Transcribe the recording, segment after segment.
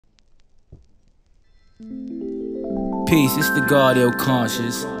Peace, it's the Guardian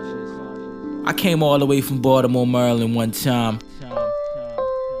Conscious. I came all the way from Baltimore, Maryland one time.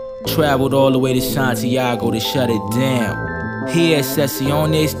 Traveled all the way to Santiago to shut it down. Here at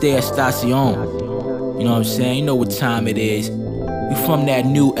Sesiones De Estación. You know what I'm saying? You know what time it is. We from that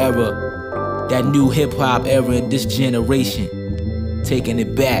new era, that new hip-hop era in this generation. Taking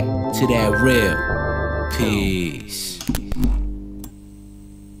it back to that real. Peace.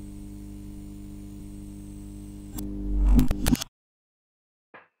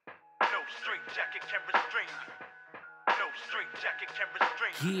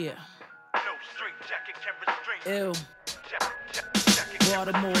 Yeah. No straitjacket can restrain. Ew.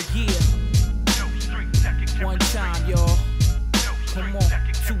 Baltimore, yeah. One time, y'all. Come on,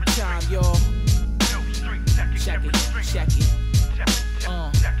 2 times, y'all. Check it.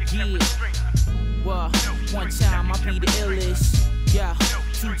 Yeah. Well, 1 time I be the illest. Yeah.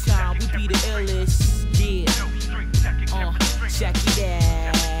 2 times we be the illest. Yeah. Check it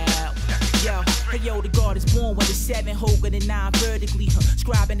out. Yo. Hey yo, the guard is born with a 7 Hogan and 9 vertically.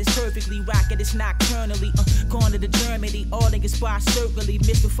 Scribing this perfectly, rocking this nocturnally. Going to the Germany, all in your spot circally.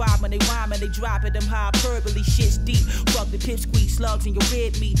 Mystified when they rhyme and they dropping them hyperbole. Shit's deep, fuck the pipsqueak slugs in your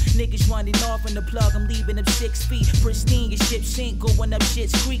red meat. Niggas running off in the plug, I'm leaving them 6 feet. Pristine, your ship sink, going up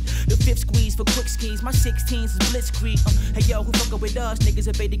shit's creek. The 5th squeeze for quick skis, my 16s is blitzkrieg. Hey yo, who fucking with us? Niggas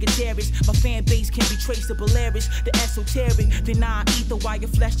are beta terrorists. My fan base can be traced to Polaris. The esoteric, the non-ether, while your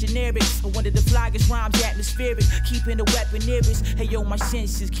flesh generics. I wanted to fly rhymes atmospheric, keeping the weapon nearest. Hey yo, my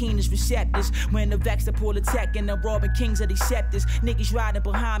senses keen as receptors. When the vex I pull the tech and I'm robbing kings of these scepters. Niggas riding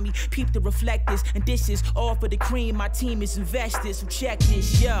behind me, peep the reflectors. And this is all for the cream, my team is invested. So check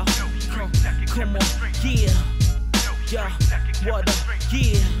this, yeah. Come on, yeah. Yeah, what up,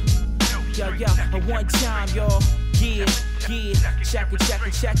 yeah. Yeah, 1 time, y'all. Yeah. Check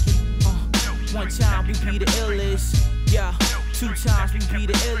it. 1 time we be the illest. Yeah, 2 times we be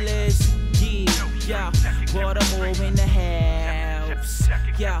the illest. Yeah, Baltimore in the house.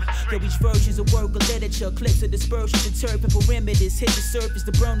 Yeah, each versions of work of literature, clips of dispersion, deterring perimeters, hit the surface,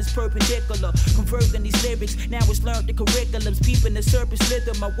 the burn is perpendicular. Converting these lyrics, now it's learned the curriculums, peeping the surface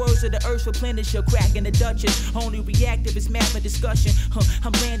slither. My words are the earth's replenisher, cracking the Duchess. Only reactive is math and discussion.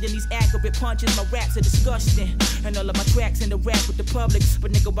 I'm landing these accurate punches, my raps are disgusting. And all of my tracks in the rap with the public.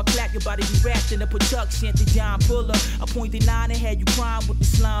 But nigga, I clap your body, be wrapped in the production. The John Puller, I point the 9 and had you crying with the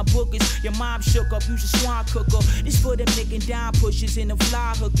slime bookers. Your mom shook up, use a swan cooker. This for them nigga dime pushers and them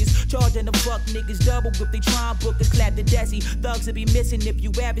fly hookers. Charging the fuck niggas double if they try and book us. Clap the desi, thugs will be missing if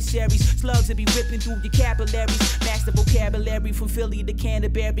you adversaries. Slugs will be ripping through your capillaries. Master vocabulary from Philly to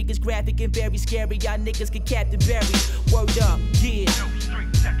Canterbury. It's graphic and very scary. Y'all niggas get Captain Berry. Word up, yeah.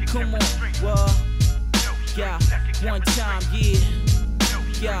 Come on, what? Yeah, 1 time, yeah.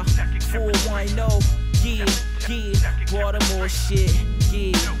 Yeah, 410, yeah. Baltimore shit,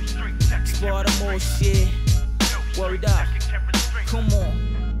 yeah. Baltimore shit. Word up, come on.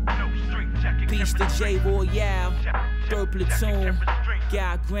 Peace to J Royale, 3rd Platoon,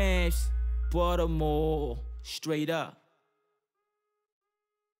 Guy Grams, Baltimore, straight up.